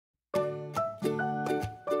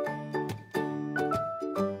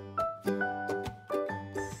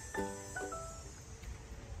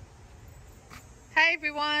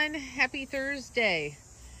everyone. Happy Thursday.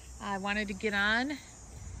 I wanted to get on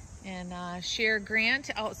and share Grant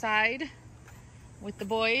outside with the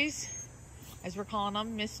boys, as we're calling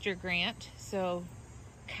him, Mr. Grant. So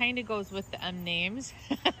kind of goes with the M names.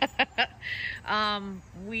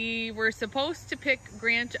 We were supposed to pick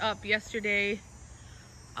Grant up yesterday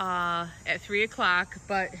at 3 o'clock,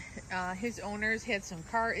 but his owners had some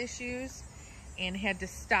car issues and had to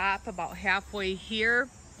stop about halfway here.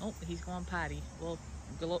 Oh, he's going potty. We'll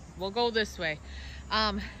go this way.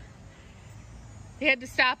 They had to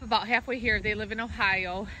stop about halfway here. They live in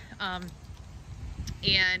Ohio,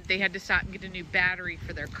 and they had to stop and get a new battery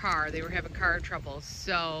for their car. They were having car troubles,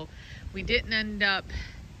 so we didn't end up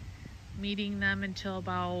meeting them until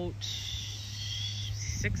about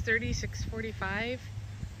 6:30, 6:45,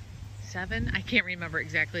 7. I can't remember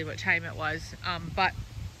exactly what time it was, but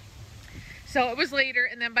so it was later.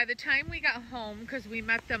 And then by the time we got home, because we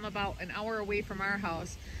met them about an hour away from our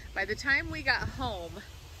house, by the time we got home,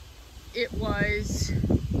 it was,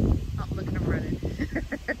 oh, look at him running.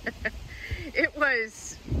 It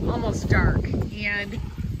was almost dark, and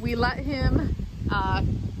we let him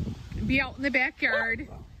be out in the backyard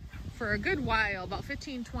for a good while, about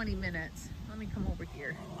 15-20 minutes. Let me come over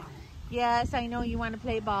here. Yes, I know you want to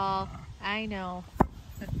play ball. I know.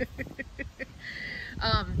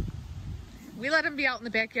 We let him be out in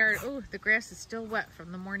the backyard. Oh, the grass is still wet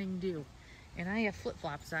from the morning dew, and I have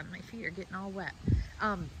flip-flops on. My feet are getting all wet.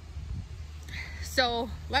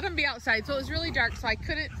 So let him be outside. So it was really dark, so I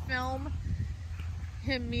couldn't film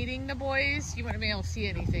him meeting the boys. You wouldn't be able to see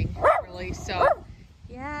anything really. So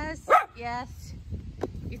yes,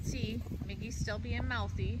 you can see Miggy's still being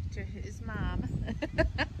mouthy to his mom.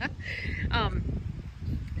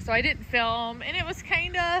 So I didn't film, and it was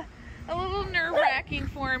kind of a little nerve-wracking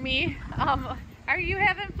for me. Are you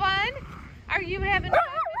having fun? Are you having fun,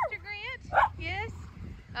 Mr. Grant? Yes.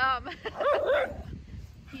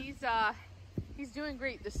 He's doing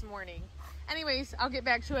great this morning. Anyways, I'll get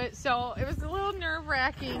back to it. So it was a little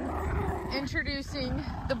nerve-wracking introducing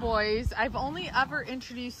the boys. I've only ever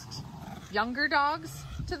introduced younger dogs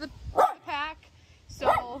to the pack.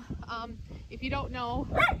 So if you don't know,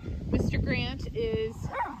 Mr. Grant is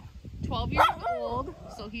 12 years old,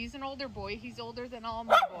 so he's an older boy. He's older than all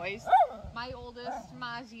my boys. My oldest,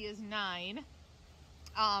 Mozzie, is 9.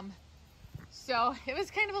 So it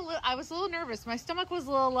was kind of I was a little nervous. My stomach was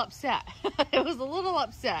a little upset. It was a little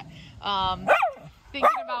upset.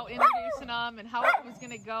 Thinking about introducing them and how it was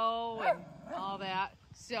going to go and all that.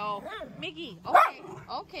 So, Miggy,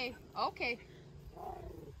 okay.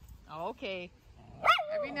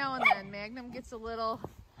 Every now and then, Magnum gets a little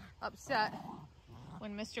upset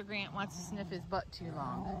when Mr. Grant wants to sniff his butt too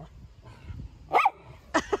long.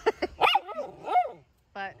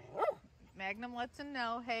 But Magnum lets him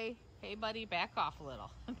know, hey buddy, back off a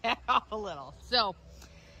little. Back off a little. So,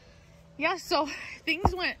 yeah, so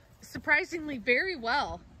things went surprisingly very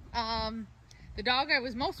well. The dog I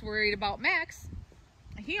was most worried about, Max,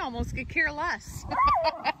 he almost could care less.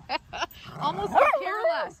 Almost could care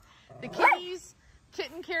less. The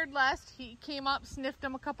kitten cared less. He came up, sniffed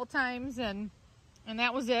him a couple times, and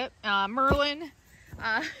that was it. Merlin,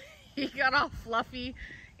 he got all fluffy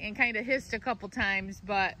and kind of hissed a couple times,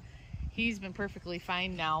 but he's been perfectly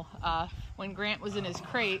fine now. When Grant was in his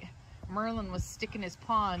crate, Merlin was sticking his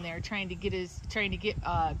paw in there trying to get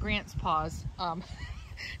Grant's paws.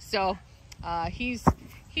 So he's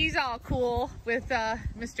all cool with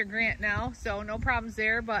Mr. Grant now, so no problems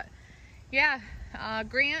there. But yeah,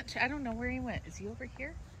 Grant, I don't know where he went. Is he over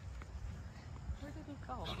here? Where did he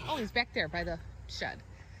go? Oh, he's back there by the shed.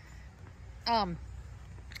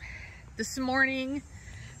 This morning,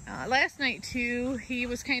 last night too, he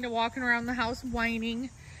was kind of walking around the house whining,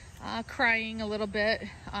 crying a little bit,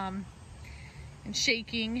 and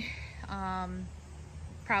shaking,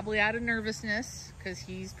 probably out of nervousness, because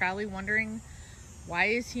he's probably wondering, why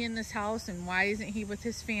is he in this house and why isn't he with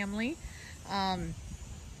his family?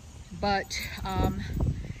 But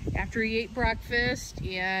after he ate breakfast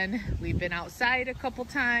and we've been outside a couple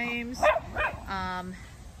times,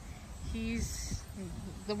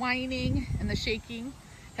 the whining and the shaking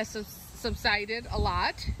has subsided a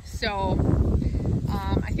lot. So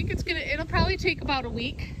I think it'll probably take about a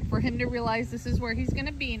week for him to realize this is where he's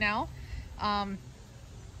gonna be now.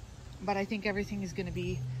 But I think everything is gonna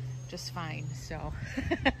be just fine. So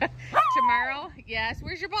tomorrow, yes,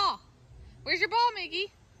 where's your ball? Where's your ball,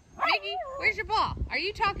 Miggy? Miggy, where's your ball? Are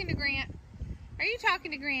you talking to Grant? Are you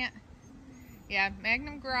talking to Grant? Yeah,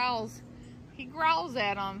 Magnum growls. He growls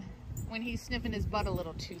at him when he's sniffing his butt a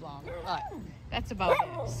little too long, but that's about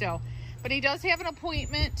it. So, but he does have an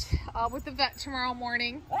appointment with the vet tomorrow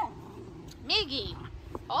morning. Miggy,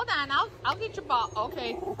 Hold on, I'll get your ball.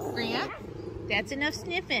 Okay, Grant. That's enough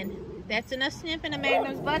sniffing. That's enough sniffing of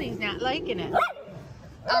Magnum's butt. He's not liking it.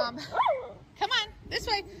 Come on, this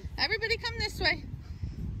way. Everybody come this way.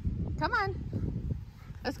 Come on.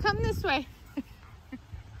 Let's come this way.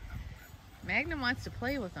 Magnum wants to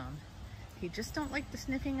play with him. He just don't like the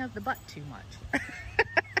sniffing of the butt too much.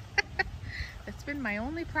 That's been my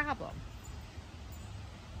only problem.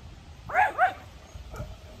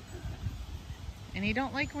 And he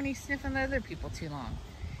don't like when he's sniffing the other people too long.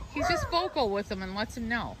 He's just vocal with them and lets him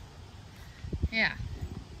know. Yeah.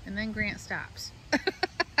 And then Grant stops.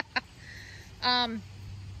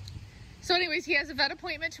 So anyways, he has a vet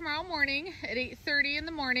appointment tomorrow morning at 8:30 in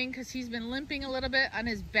the morning because he's been limping a little bit on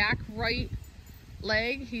his back right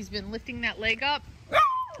leg. He's been lifting that leg up.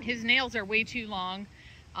 His nails are way too long.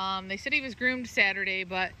 They said he was groomed Saturday,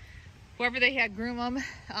 but whoever they had groom him,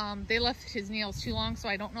 they left his nails too long, so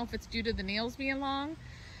I don't know if it's due to the nails being long.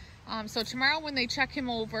 So tomorrow when they check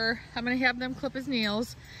him over, I'm going to have them clip his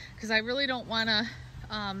nails because I really don't want to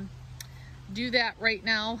do that right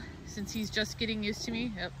now since he's just getting used to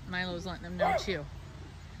me. Yep, Milo's letting them know too.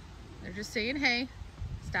 They're just saying, hey,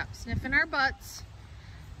 stop sniffing our butts.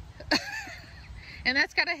 And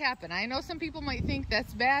that's got to happen. I know some people might think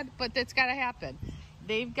that's bad, but that's got to happen.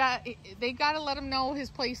 They've got to let him know his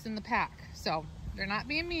place in the pack. So they're not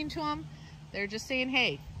being mean to him. They're just saying,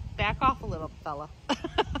 hey, back off a little, fella.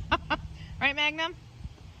 Right, Magnum?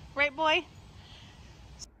 Right, boy?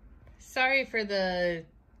 Sorry for the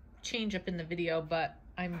change up in the video, but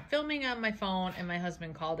I'm filming on my phone and my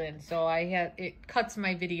husband called in, so it cuts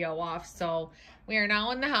my video off. So we are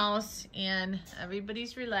now in the house and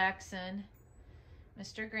everybody's relaxing.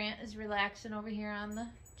 Mr. Grant is relaxing over here on the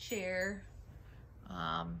chair.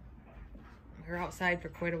 We were outside for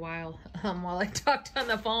quite a while while I talked on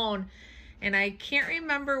the phone, and I can't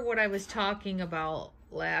remember what I was talking about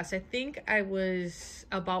last. I think I was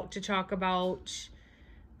about to talk about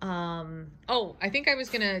I think I was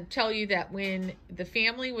gonna tell you that when the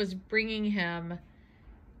family was bringing him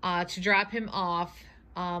to drop him off,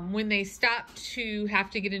 when they stopped to have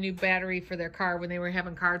to get a new battery for their car when they were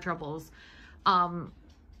having car troubles,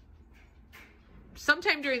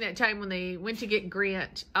 sometime during that time when they went to get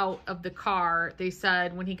Grant out of the car, they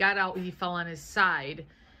said when he got out, he fell on his side.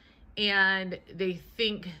 And they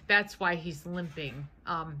think that's why he's limping.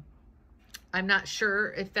 I'm not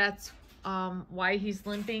sure if that's why he's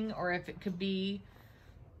limping or if it could be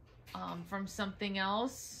from something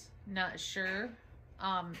else. Not sure.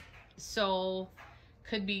 So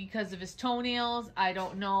could be because of his toenails. I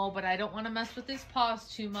don't know, but I don't want to mess with his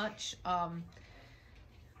paws too much.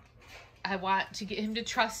 I want to get him to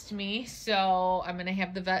trust me, so I'm going to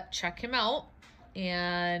have the vet check him out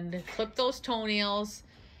and clip those toenails,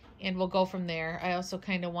 and we'll go from there. I also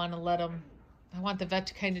kind of want to I want the vet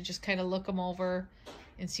to just look him over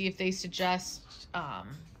and see if they suggest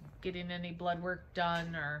getting any blood work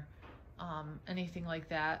done or anything like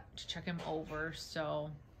that to check him over.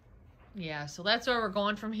 So yeah, so that's where we're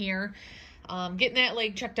going from here. Getting that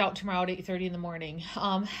leg checked out tomorrow at 8:30 in the morning.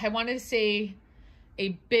 I wanted to say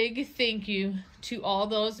a big thank you to all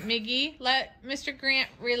those. Miggy, let Mr. Grant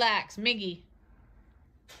relax. Miggy.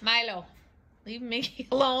 Milo, leave Miggy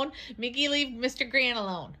alone. Miggy, leave Mr. Grant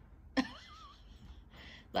alone.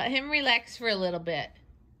 Let him relax for a little bit.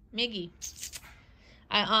 Miggy.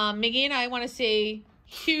 Miggy and I want to say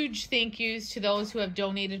huge thank yous to those who have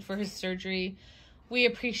donated for his surgery. We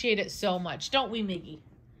appreciate it so much. Don't we, Miggy?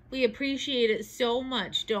 We appreciate it so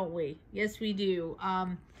much, don't we? Yes, we do.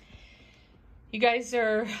 You guys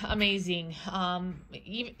are amazing.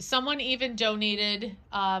 Someone even donated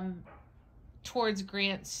towards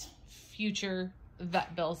Grant's future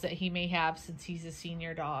vet bills that he may have since he's a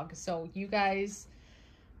senior dog. So you guys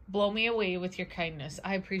blow me away with your kindness.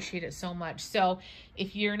 I appreciate it so much. So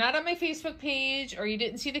if you're not on my Facebook page or you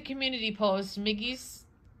didn't see the community post, Miggy's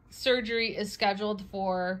surgery is scheduled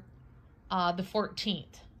for the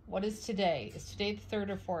 14th. What is today? Is today the 3rd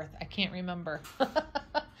or 4th? I can't remember.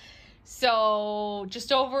 So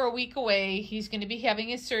just over a week away, he's going to be having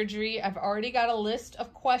his surgery. I've already got a list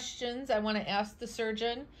of questions I want to ask the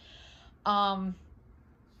surgeon.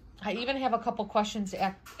 I even have a couple questions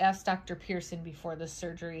to ask Dr. Pearson before the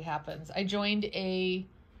surgery happens. I joined a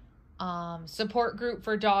support group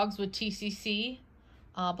for dogs with TCC,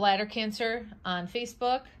 bladder cancer on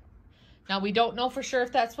Facebook. Now, we don't know for sure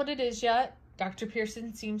if that's what it is yet. Dr.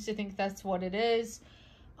 Pearson seems to think that's what it is.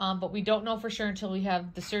 But we don't know for sure until we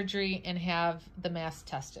have the surgery and have the mass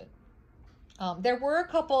tested. There were a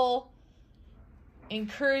couple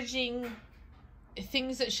encouraging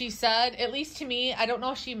things that she said, at least to me. I don't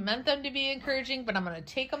know if she meant them to be encouraging, but I'm going to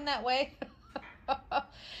take them that way.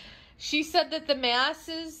 She said that the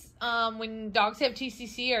masses, when dogs have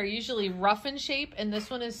TCC, are usually rough in shape, and this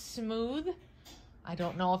one is smooth. I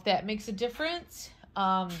don't know if that makes a difference.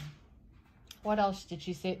 What else did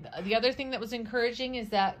she say? The other thing that was encouraging is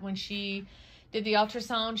that when she did the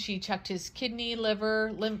ultrasound, she checked his kidney,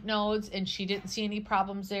 liver, lymph nodes, and she didn't see any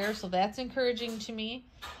problems there. So that's encouraging to me,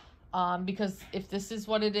 because if this is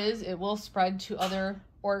what it is, it will spread to other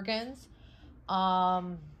organs.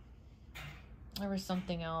 There was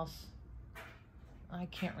something else. I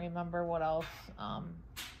can't remember what else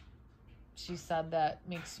she said that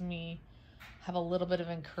makes me have a little bit of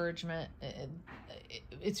encouragement.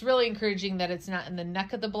 It's really encouraging that it's not in the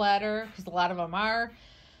neck of the bladder, because a lot of them are.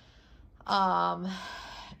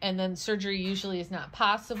 And then surgery usually is not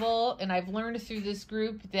possible. And I've learned through this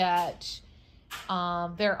group that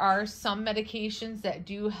there are some medications that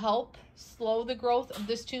do help slow the growth of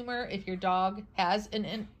this tumor if your dog has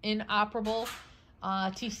an inoperable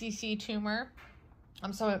TCC tumor.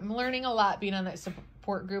 So I'm learning a lot being on that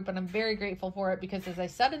support group, and I'm very grateful for it, because as I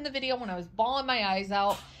said in the video when I was bawling my eyes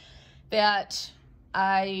out, that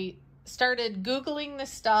I started Googling this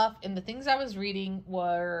stuff, and the things I was reading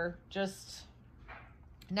were just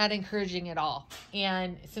not encouraging at all.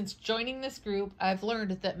 And since joining this group, I've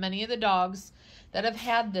learned that many of the dogs that have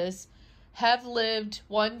had this have lived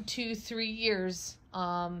 1, 2, 3 years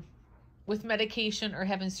with medication or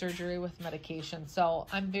having surgery with medication. So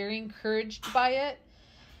I'm very encouraged by it.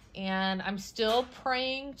 And I'm still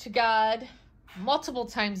praying to God multiple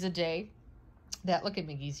times a day that, look at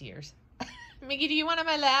Miggy's ears. Miggy, do you want on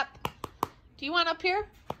my lap? Do you want up here?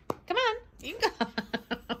 Come on, you can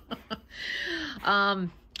go.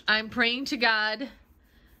 I'm praying to God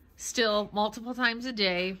still multiple times a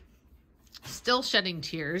day, still shedding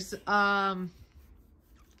tears, that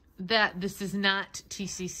this is not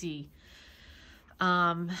TCC.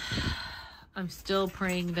 I'm still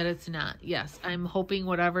praying that it's not. Yes, I'm hoping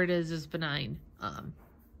whatever it is benign.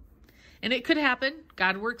 And it could happen.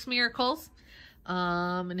 God works miracles.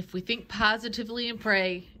 And if we think positively and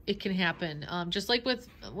pray, it can happen. Just like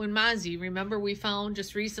when Mozzie, remember we found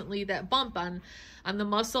just recently that bump on the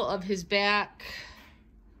muscle of his back.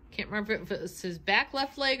 Can't remember if it was his back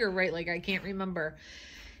left leg or right leg. I can't remember.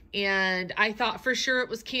 And I thought for sure it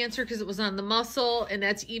was cancer because it was on the muscle. And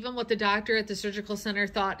that's even what the doctor at the surgical center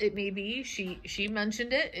thought it may be. She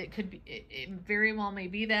mentioned it. It could be, it very well may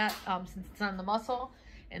be that, since it's on the muscle.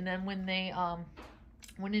 And then when they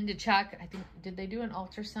went in to check, I think, did they do an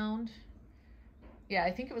ultrasound? Yeah,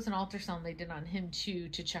 I think it was an ultrasound they did on him too,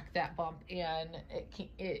 to check that bump. And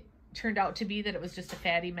it turned out to be that it was just a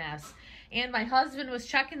fatty mass. And my husband was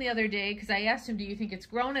checking the other day, because I asked him, do you think it's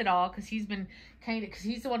grown at all? Because he's been because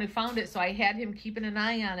he's the one who found it. So I had him keeping an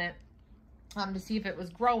eye on it to see if it was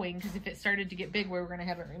growing, because if it started to get big, we were going to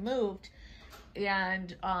have it removed.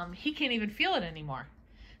 And he can't even feel it anymore.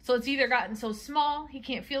 So it's either gotten so small he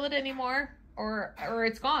can't feel it anymore, or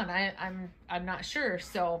it's gone. I'm not sure.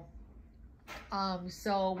 So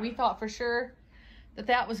so we thought for sure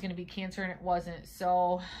that was going to be cancer, and it wasn't.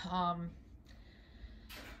 So I'm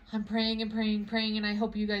praying and praying, praying, and I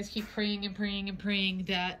hope you guys keep praying and praying and praying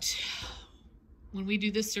that when we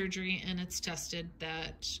do this surgery and it's tested,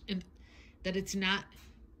 that it's not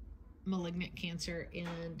malignant cancer.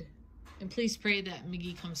 And please pray that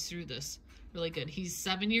Miggy comes through this really good. He's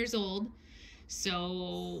 7 years old.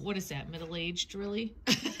 So what is that, middle-aged really?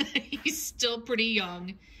 He's still pretty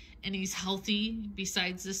young, and he's healthy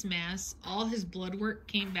besides this mass. All his blood work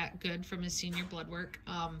came back good from his senior blood work.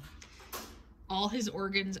 All his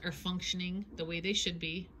organs are functioning the way they should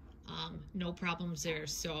be. No problems there.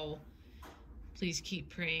 So please keep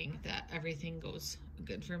praying that everything goes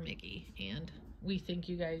good for Miggy. And we thank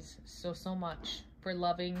you guys so much for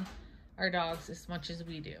loving our dogs as much as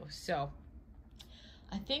we do. So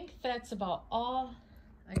I think that's about all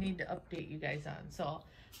I need to update you guys on. So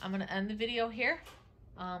I'm going to end the video here.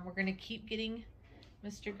 We're going to keep getting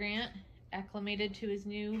Mr. Grant acclimated to his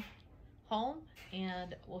new home,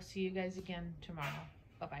 and we'll see you guys again tomorrow.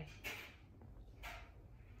 Bye-bye.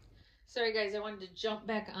 Sorry guys, I wanted to jump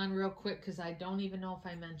back on real quick because I don't even know if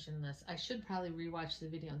I mentioned this. I should probably rewatch the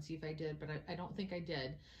video and see if I did, but I don't think I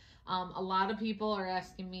did. A lot of people are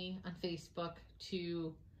asking me on Facebook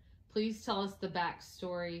to please tell us the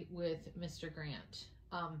backstory with Mr. Grant.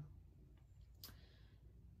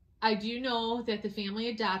 I do know that the family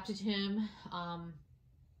adopted him.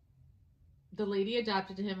 The lady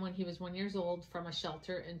adopted him when he was 1 year old from a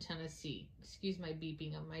shelter in Tennessee. Excuse my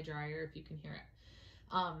beeping of my dryer if you can hear it.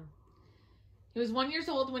 He was 1 year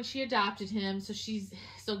old when she adopted him. So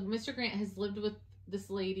Mr. Grant has lived with this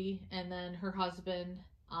lady and then her husband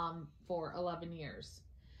for 11 years.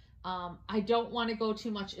 I don't want to go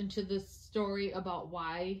too much into the story about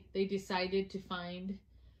why they decided to find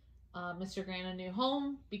Mr. Grant a new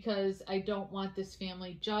home, because I don't want this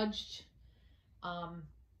family judged.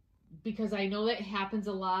 Because I know that happens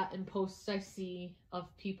a lot in posts I see of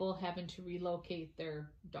people having to relocate their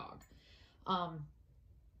dog.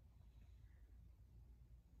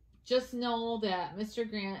 Just know that Mr.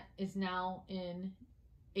 Grant is now in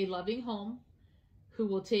a loving home who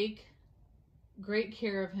will take great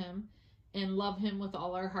care of him and love him with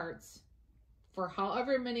all our hearts for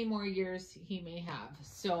however many more years he may have.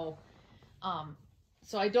 So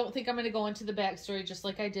I don't think I'm going to go into the backstory just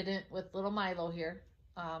like I didn't with little Milo here.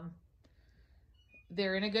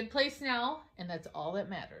 They're in a good place now, and that's all that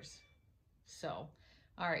matters. So,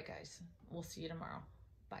 all right, guys, we'll see you tomorrow.